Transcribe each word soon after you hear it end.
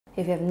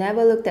If you have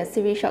never looked at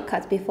Siri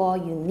Shortcuts before,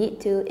 you need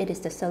to. It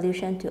is the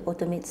solution to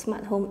automate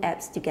smart home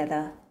apps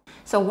together.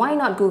 So why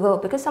not Google?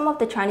 Because some of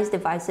the Chinese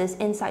devices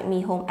inside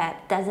Mihome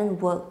app doesn't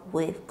work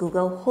with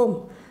Google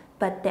Home.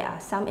 But there are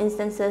some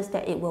instances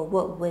that it will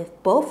work with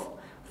both.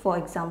 For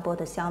example,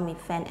 the Xiaomi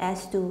Fan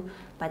S2,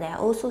 but there are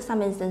also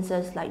some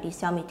instances like the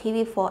Xiaomi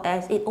TV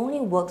 4S, it only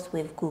works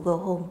with Google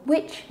Home,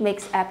 which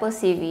makes Apple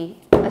Siri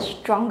a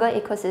stronger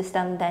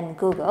ecosystem than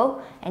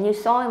Google. And you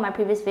saw in my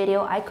previous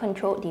video, I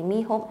controlled the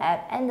Mihome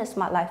app and the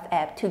Smartlife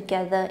app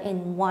together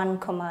in one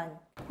command.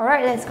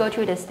 Alright, let's go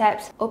through the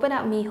steps. Open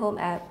up Mihome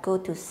app, go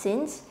to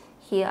Scenes.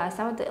 Here are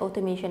some of the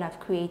automation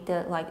I've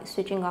created, like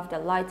switching off the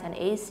lights and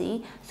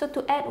AC. So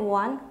to add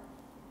one,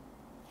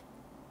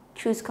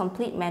 choose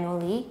Complete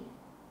manually.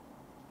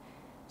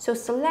 So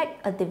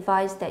select a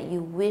device that you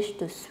wish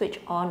to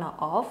switch on or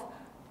off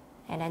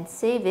and then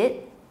save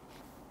it.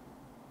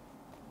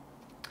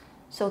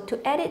 So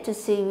to add it to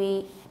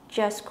Siri,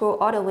 just scroll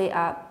all the way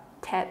up,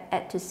 tap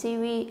Add to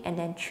Siri and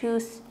then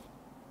choose,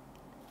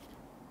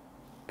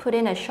 put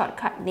in a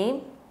shortcut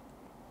name.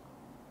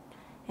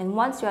 And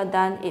once you are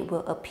done, it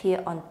will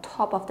appear on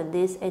top of the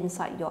list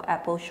inside your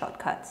Apple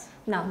Shortcuts.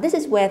 Now, this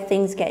is where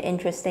things get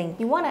interesting.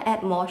 You want to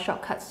add more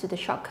shortcuts to the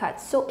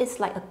shortcuts, so it's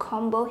like a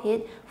combo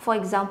hit. For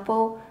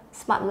example,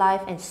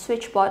 Smartlife and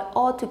SwitchBot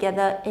all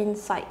together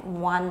inside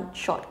one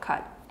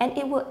shortcut. And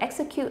it will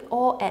execute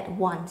all at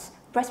once.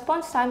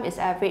 Response time is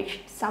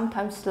average,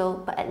 sometimes slow,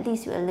 but at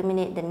least you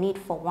eliminate the need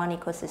for one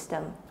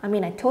ecosystem. I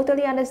mean, I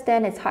totally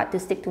understand it's hard to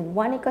stick to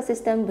one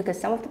ecosystem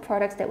because some of the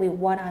products that we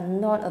want are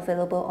not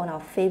available on our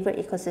favorite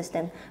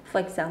ecosystem. For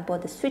example,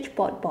 the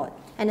SwitchBot bot.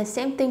 And the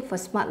same thing for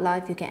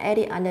Smartlife, you can add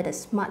it under the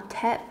Smart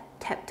tab,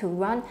 tap to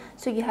run.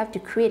 So you have to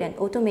create an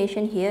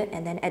automation here,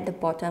 and then at the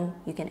bottom,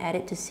 you can add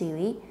it to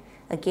Siri.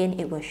 Again,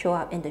 it will show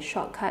up in the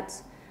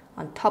shortcuts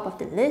on top of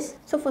the list.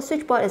 So for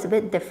SwitchBot, it's a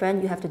bit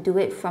different. You have to do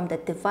it from the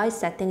device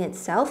setting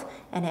itself,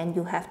 and then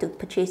you have to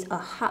purchase a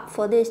hub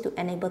for this to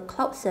enable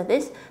cloud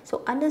service.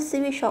 So under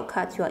Siri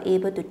Shortcuts, you are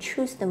able to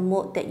choose the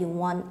mode that you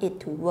want it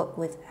to work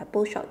with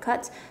Apple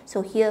Shortcuts.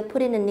 So here,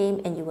 put in a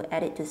name and you will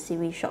add it to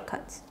Siri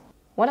Shortcuts.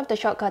 One of the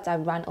shortcuts I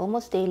run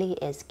almost daily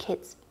is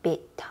Kids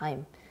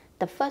Bedtime.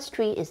 The first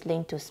three is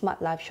linked to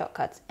Smartlife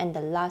shortcuts, and the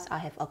last I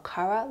have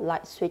Aqara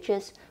light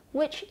switches,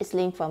 which is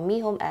linked from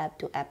Mihome app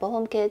to Apple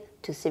HomeKit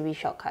to Siri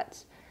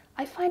Shortcuts.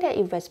 I find that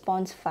it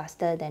responds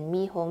faster than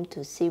Mihome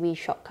to Siri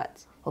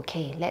Shortcuts.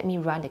 Okay, let me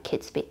run the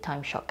Kids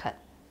Bedtime shortcut.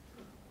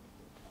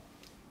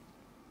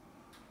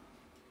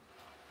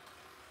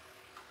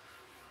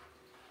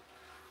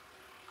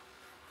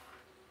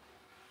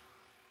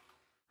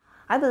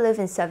 I believe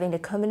in serving the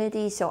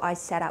community, so I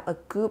set up a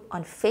group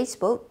on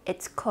Facebook.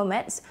 It's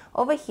COMADS.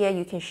 Over here,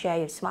 you can share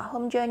your smart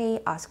home journey,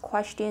 ask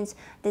questions,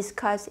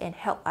 discuss, and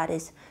help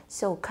others.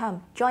 So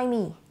come, join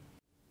me.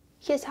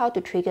 Here's how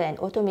to trigger an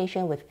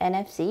automation with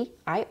NFC.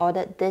 I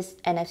ordered these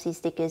NFC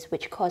stickers,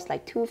 which cost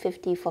like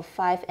 $2.50 for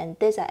 5, and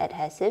these are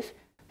adhesive.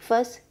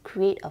 First,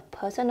 create a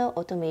personal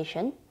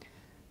automation.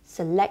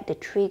 Select the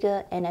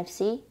trigger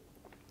NFC.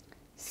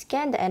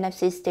 Scan the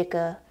NFC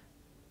sticker.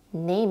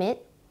 Name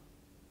it.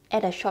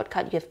 Add a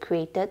shortcut you've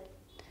created.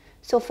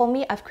 So for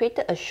me, I've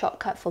created a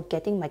shortcut for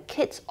getting my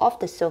kids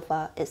off the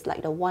sofa. It's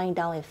like the wind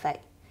down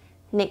effect.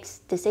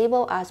 Next,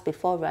 disable us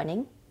before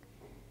running.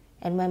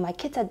 And when my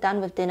kids are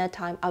done with dinner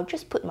time, I'll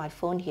just put my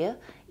phone here.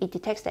 It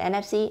detects the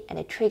NFC and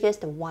it triggers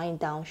the wind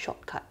down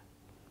shortcut.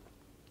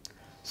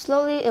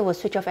 Slowly, it will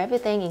switch off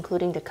everything,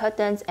 including the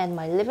curtains, and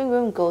my living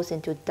room goes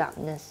into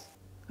darkness.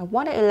 I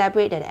want to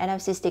elaborate that the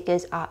NFC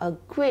stickers are a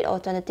great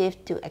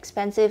alternative to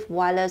expensive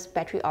wireless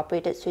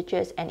battery-operated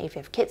switches, and if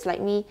you have kids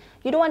like me,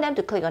 you don't want them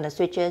to click on the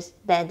switches,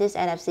 then this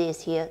NFC is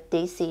here,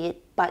 they see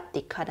it, but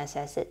they can't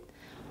access it.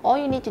 All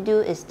you need to do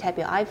is tap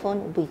your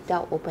iPhone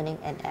without opening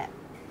an app.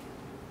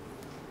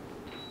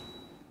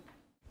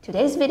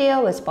 Today's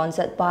video was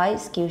sponsored by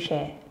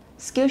Skillshare.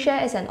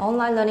 Skillshare is an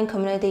online learning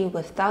community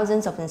with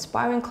thousands of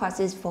inspiring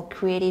classes for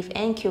creative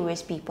and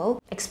curious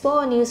people.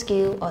 Explore a new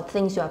skill or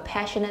things you are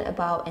passionate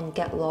about and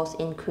get lost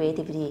in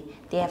creativity.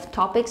 They have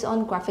topics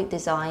on graphic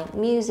design,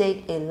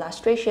 music,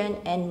 illustration,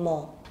 and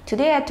more.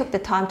 Today I took the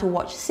time to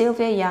watch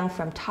Sylvia Yang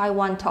from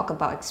Taiwan talk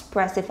about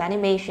expressive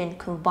animation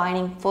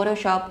combining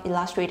Photoshop,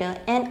 Illustrator,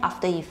 and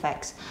After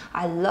Effects.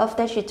 I love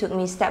that she took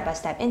me step by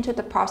step into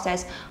the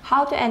process,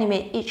 how to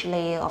animate each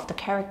layer of the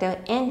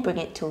character and bring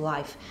it to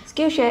life.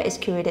 Skillshare is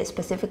curated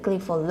specifically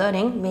for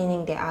learning,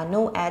 meaning there are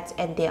no ads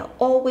and they are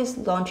always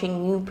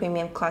launching new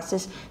premium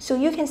classes so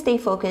you can stay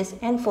focused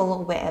and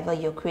follow wherever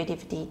your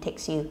creativity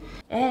takes you.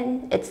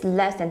 And it's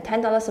less than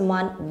 $10 a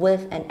month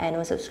with an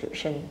annual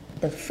subscription.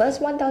 The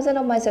first 1,000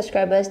 of my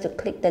subscribers to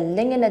click the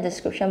link in the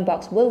description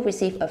box will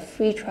receive a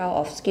free trial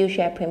of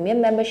Skillshare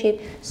Premium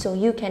membership so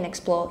you can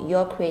explore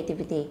your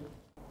creativity.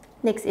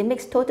 Next, it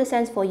makes total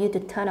sense for you to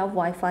turn off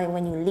Wi-Fi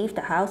when you leave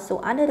the house. So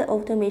under the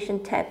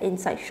automation tab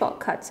inside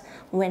Shortcuts,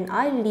 when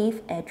I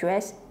leave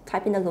address,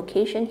 type in the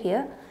location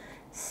here,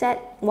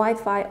 set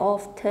Wi-Fi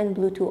off, turn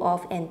Bluetooth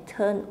off, and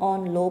turn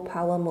on low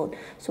power mode.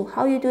 So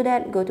how you do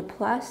that, go to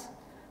plus,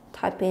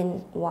 type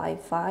in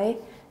Wi-Fi.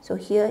 So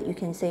here you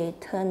can say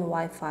turn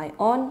Wi-Fi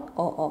on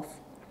or off.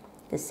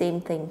 The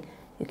same thing.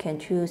 You can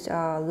choose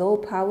low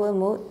power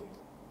mode.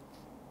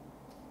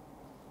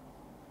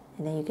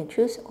 And then you can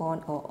choose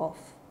on or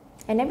off.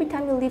 And every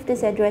time you leave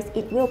this address,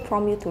 it will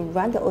prompt you to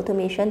run the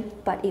automation,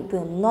 but it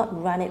will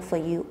not run it for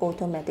you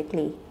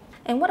automatically.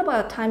 And what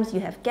about times you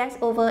have guests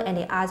over and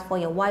they ask for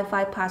your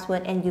Wi-Fi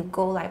password and you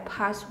go like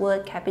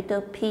password,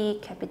 capital P,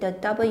 capital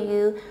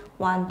W,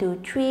 1,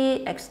 2,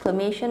 3,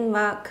 exclamation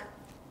mark.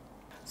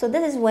 So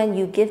this is when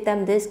you give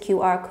them this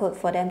QR code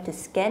for them to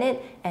scan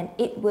it and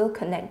it will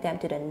connect them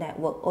to the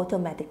network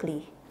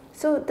automatically.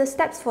 So the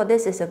steps for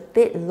this is a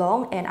bit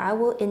long and I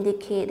will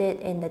indicate it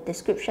in the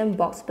description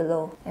box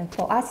below. And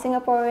for us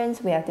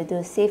Singaporeans, we have to do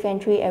a safe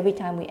entry every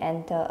time we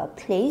enter a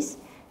place.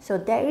 So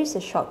there is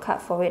a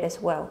shortcut for it as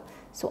well.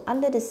 So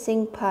under the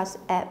SingPass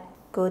app,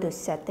 go to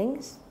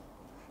settings,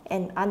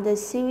 and under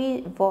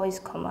Siri voice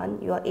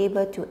command, you are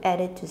able to add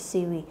it to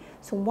Siri.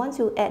 So once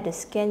you add the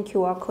scan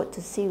QR code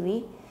to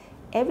Siri,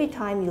 every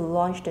time you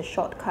launch the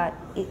shortcut,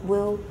 it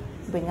will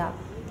bring up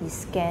the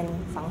scan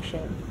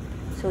function.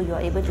 So you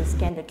are able to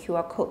scan the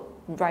QR code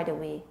right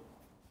away.